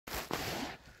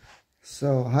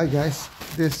So hi guys,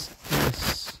 this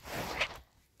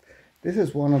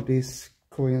is one of these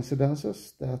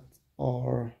coincidences that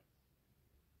are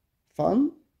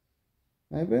fun,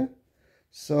 maybe.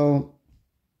 So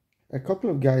a couple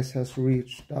of guys has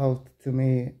reached out to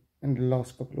me in the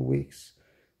last couple of weeks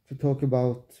to talk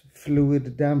about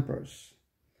fluid dampers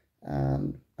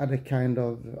and other kind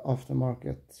of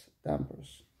aftermarket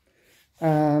dampers.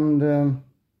 And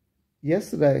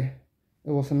yesterday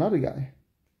there was another guy,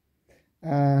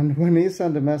 and when he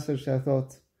sent a message I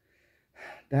thought,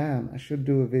 damn, I should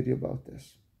do a video about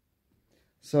this.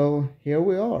 So here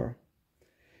we are.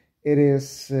 It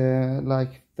is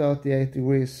like 38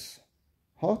 degrees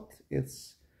hot.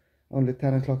 It's only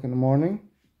 10 o'clock in the morning,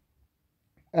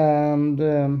 and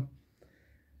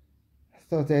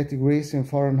 38 degrees in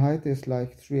Fahrenheit is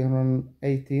like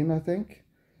 318, I think.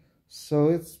 So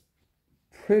it's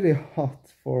pretty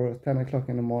hot for 10 o'clock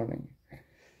in the morning.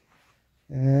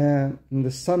 And the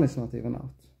sun is not even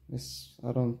out.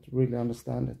 I don't really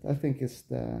understand it. I think it's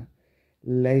the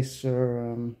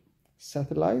laser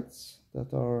satellites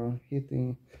that are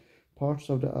hitting parts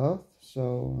of the earth.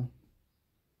 So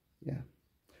yeah,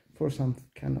 for some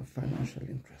kind of financial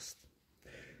interest.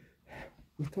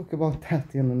 We'll talk about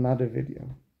that in another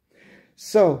video.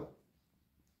 So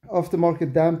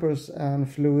aftermarket dampers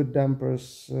and fluid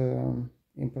dampers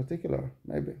in particular,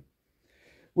 maybe.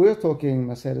 We're talking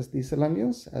Mercedes diesel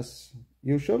engines as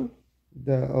usual,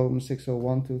 the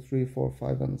om601, 2, 3, 4,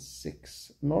 5 and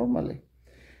 6 normally.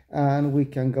 And we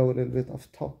can go a little bit off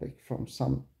topic from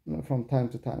time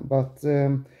to time, but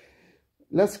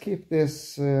let's keep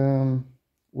this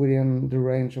within the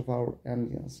range of our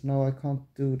engines. No, I can't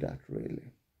do that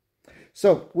really.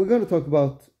 So we're going to talk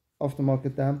about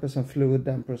aftermarket dampers and fluid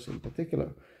dampers in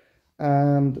particular.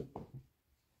 And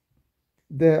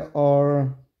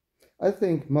I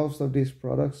think most of these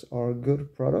products are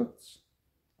good products.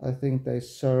 I think they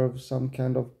serve some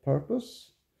kind of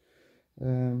purpose.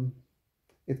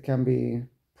 It can be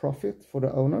profit for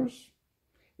the owners.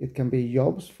 It can be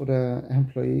jobs for the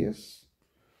employees.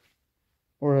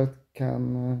 Or it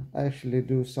can actually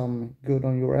do some good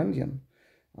on your engine.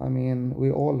 I mean,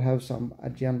 we all have some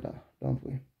agenda, don't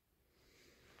we?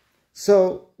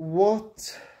 So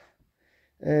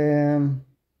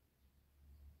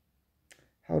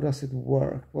how does it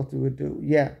work? What do we do?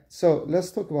 Yeah, so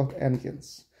let's talk about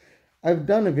engines. I've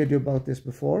done a video about this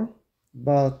before,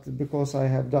 but because I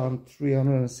have done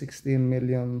 316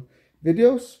 million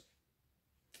videos,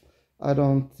 I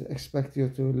don't expect you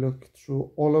to look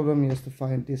through all of them just to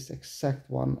find this exact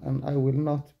one, and I will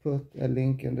not put a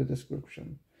link in the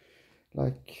description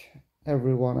like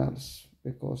everyone else,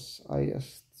 because I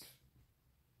just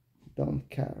don't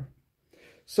care.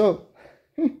 So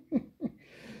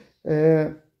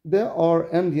there are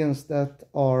engines that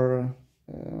are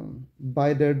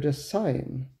by their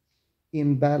design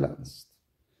imbalanced,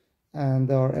 and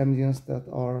there are engines that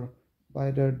are by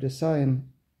their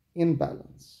design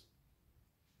balanced.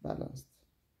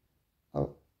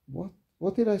 Oh,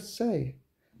 what did I say?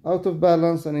 Out of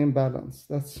balance and imbalance.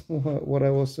 That's what I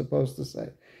was supposed to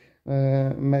say.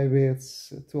 Maybe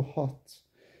it's too hot,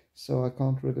 so I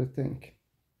can't really think.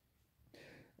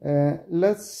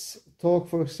 Let's talk,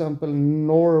 for example,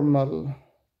 normal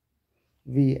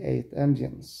V8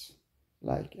 engines,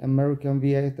 like American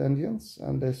V8 engines,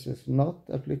 and this is not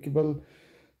applicable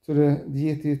to the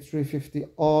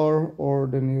GT350R or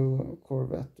the new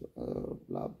Corvette,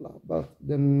 blah blah, but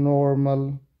the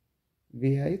normal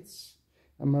V8s,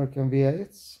 American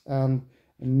V8s, and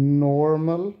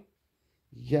normal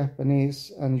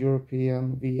Japanese and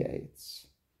European V8s.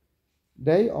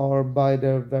 They are by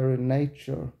their very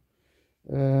nature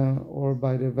or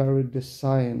by their very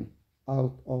design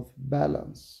out of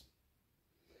balance.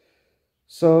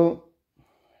 So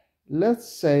let's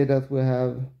say that we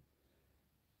have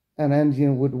an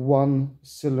engine with one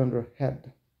cylinder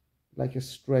head, like a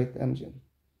straight engine.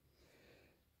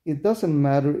 It doesn't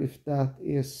matter if that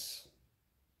is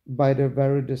by their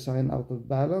very design out of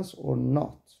balance or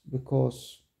not,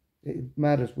 because it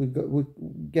matters. We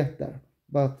get there,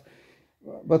 but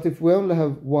if we only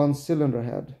have one cylinder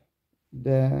head,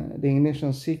 the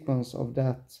ignition sequence of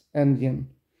that engine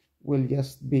will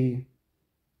just be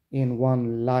in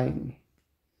one line.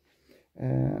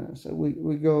 So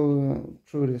we go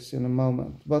through this in a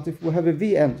moment. But if we have a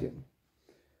V engine,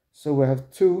 so we have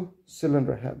two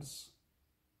cylinder heads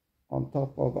on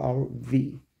top of our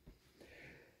V.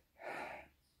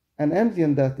 An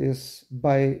engine that is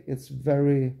by its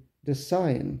very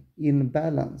design in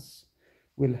balance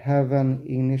will have an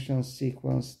ignition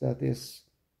sequence that is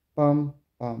bum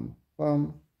bum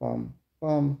bum bum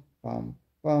bum bum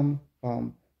bum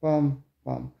bum bum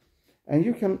bum.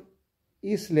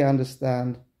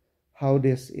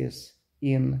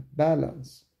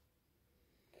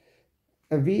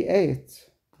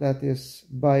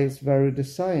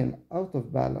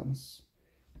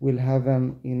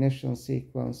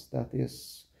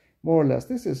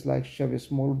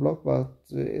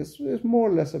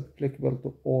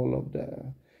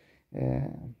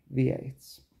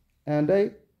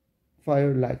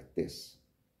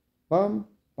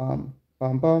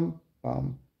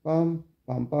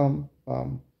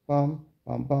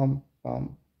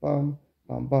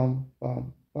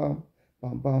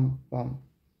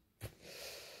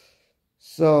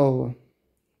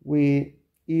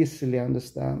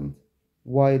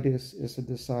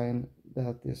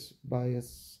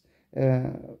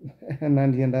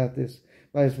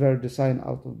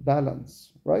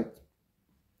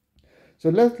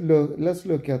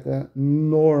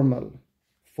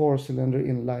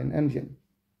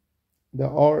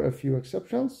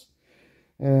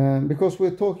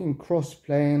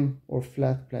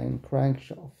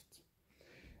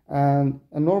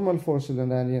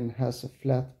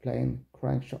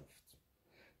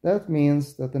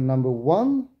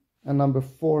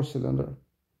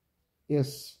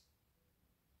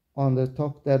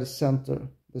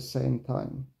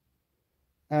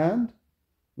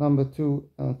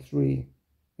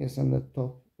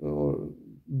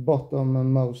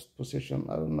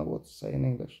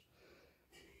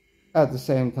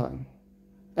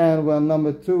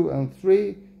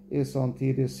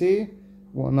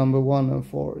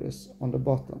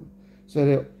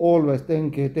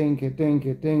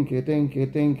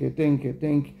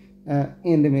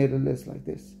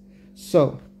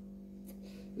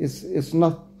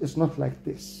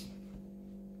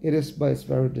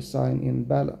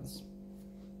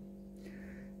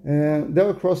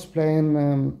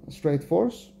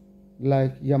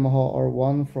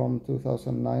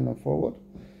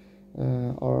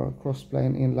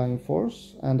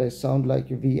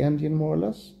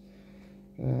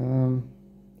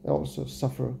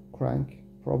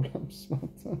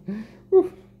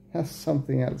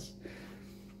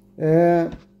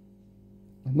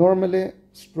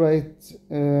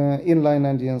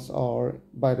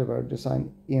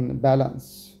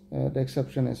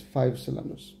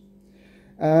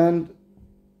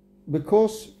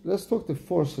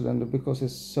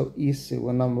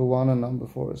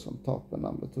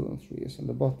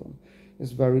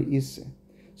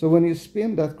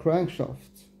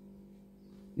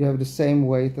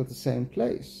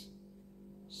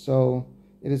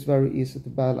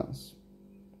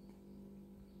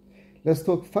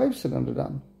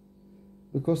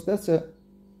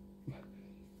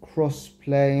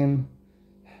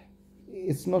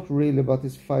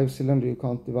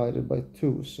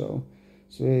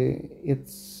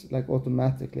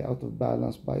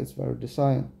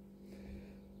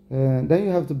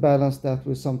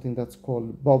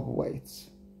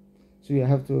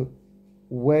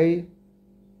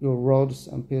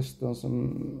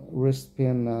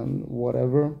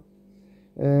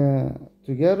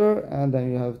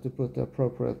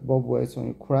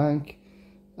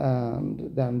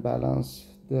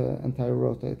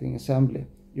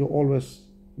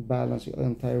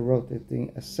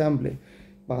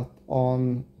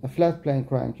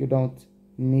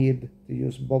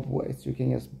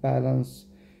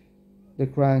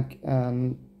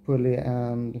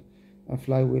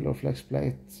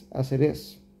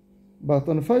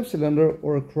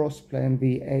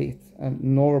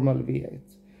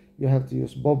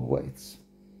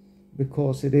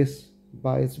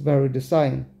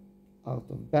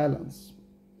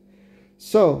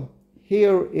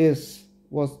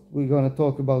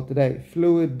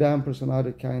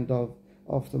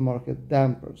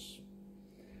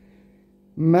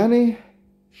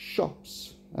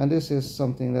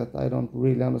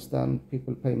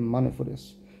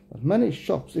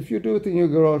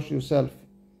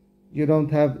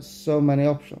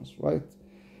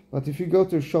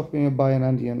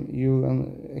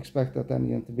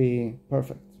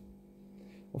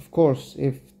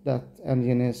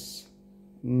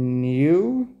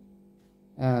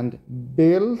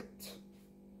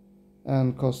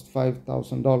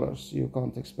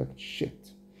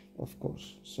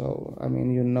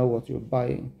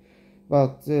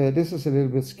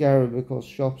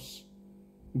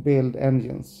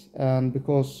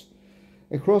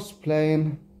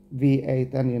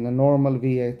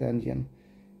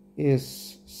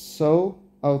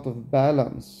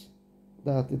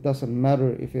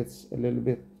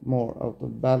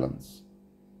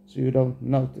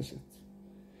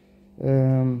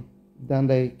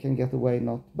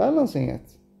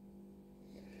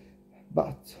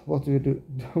 But what do you do?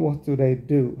 What do they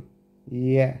do?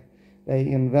 Yeah, they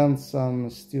invent some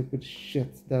stupid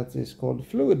shit that is called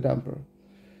fluid damper.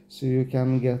 So you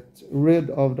can get rid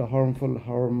of the harmful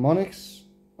harmonics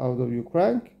out of your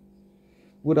crank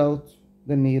without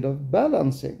the need of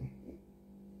balancing.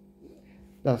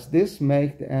 Does this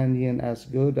make the engine as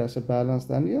good as a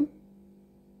balanced engine?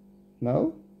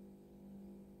 No.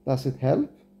 Does it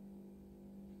help?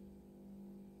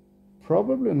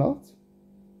 Probably not.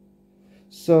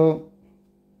 So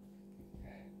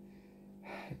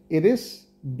it is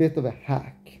a bit of a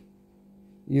hack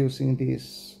using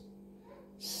this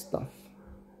stuff.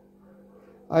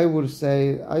 I would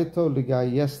say, I told the guy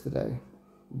yesterday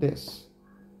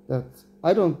that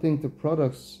I don't think the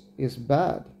product is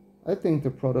bad. I think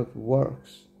the product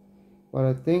works, but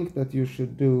I think that you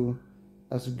should do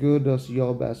as good a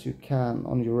job as you can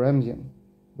on your engine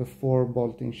before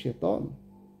bolting shit on.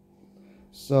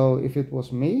 So if it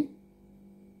was me,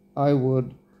 I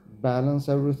would balance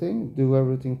everything, do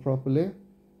everything properly,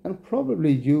 and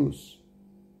probably use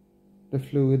the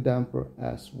fluid damper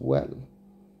as well.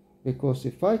 Because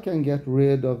if I can get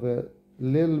rid of a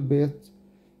little bit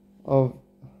of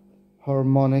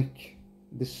harmonic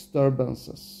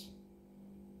disturbances,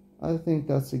 I think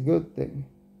that's a good thing.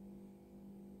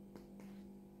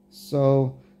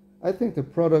 So I think the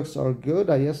products are good.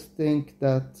 I just think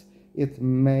that it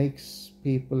makes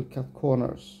people cut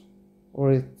corners,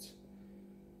 or it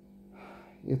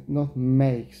not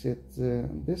makes it.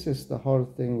 This is the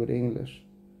hard thing with English.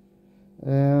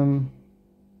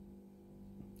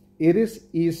 It is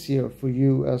easier for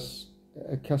you as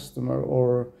a customer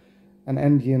or an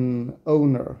engine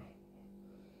owner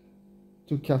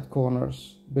to cut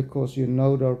corners because you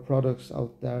know there are products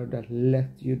out there that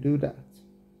let you do that.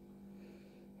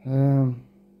 An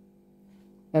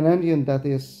engine that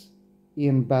is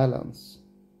in balance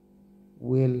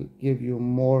will give you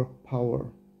more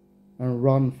power and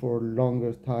run for a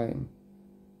longer time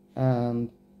and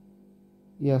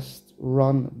just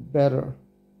run better.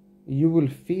 You will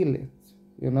feel it,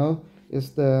 you know. It's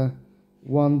the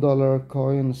 $1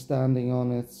 coin standing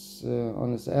on its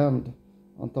end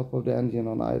on top of the engine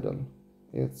on idle.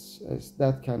 It's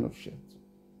that kind of shit,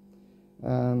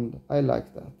 and I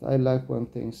like that. I like when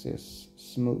things is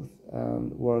smooth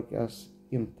and work as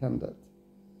intended.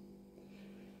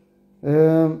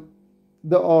 There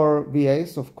are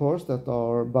V8s, of course, that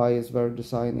are by its very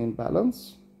design in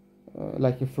balance,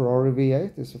 like a Ferrari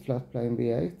V8 is a flat plane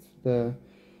V8. The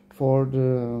Ford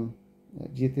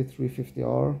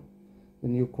GT350R, the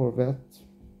new Corvette.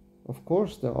 Of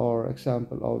course, there are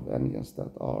examples of engines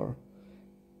that are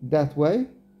that way,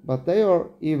 but they are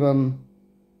even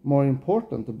more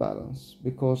important to balance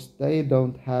because they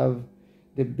don't have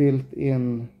the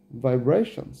built-in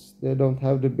vibrations. They don't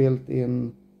have the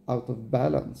built-in out of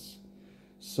balance.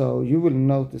 So you will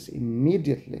notice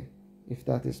immediately if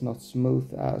that is not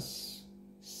smooth as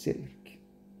silk.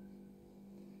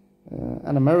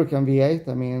 An American V8,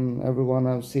 I mean, everyone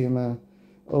has seen an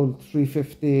old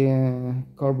 350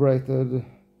 carbureted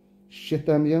shit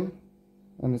engine,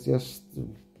 and it's just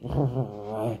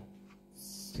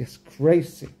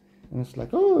crazy. And it's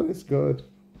like, oh, it's good.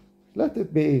 Let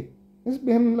it be. It's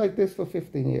been like this for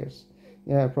 15 years.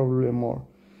 Yeah, probably more.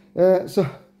 So,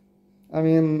 I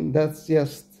mean, that's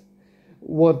just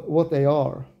what they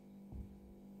are.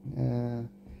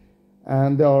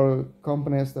 And there are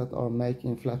companies that are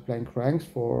making flat plane cranks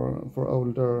for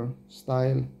older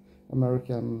style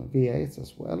American V8s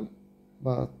as well,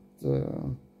 but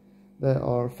they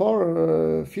are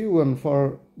few and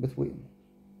far between.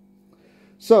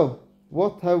 So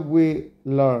what have we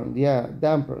learned? Yeah,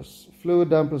 dampers,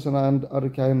 fluid dampers, and other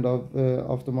kind of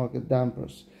aftermarket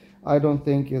dampers. I don't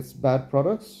think it's bad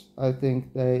products. I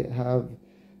think they have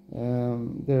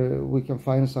we can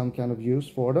find some kind of use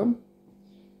for them.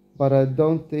 But I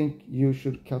don't think you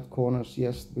should cut corners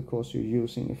just because you're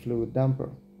using a fluid damper.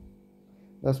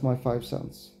 That's my 5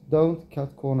 cents. Don't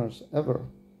cut corners ever,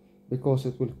 because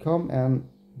it will come and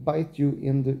bite you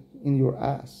in your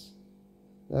ass.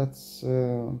 That's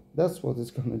what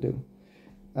it's gonna do.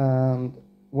 And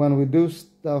when we do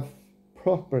stuff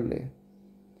properly,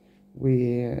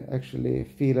 we actually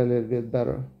feel a little bit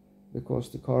better, because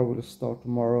the car will start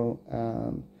tomorrow,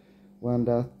 and when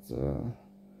that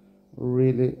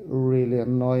really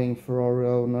annoying Ferrari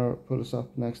owner pulls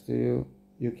up next to you,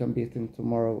 you can beat him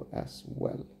tomorrow as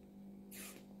well.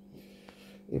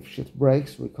 If shit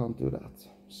breaks, we can't do that.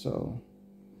 So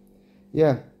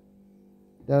yeah,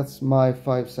 that's my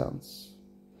 5 cents.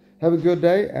 Have a good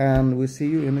day, and we'll see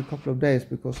you in a couple of days,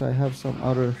 because I have some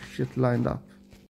other shit lined up.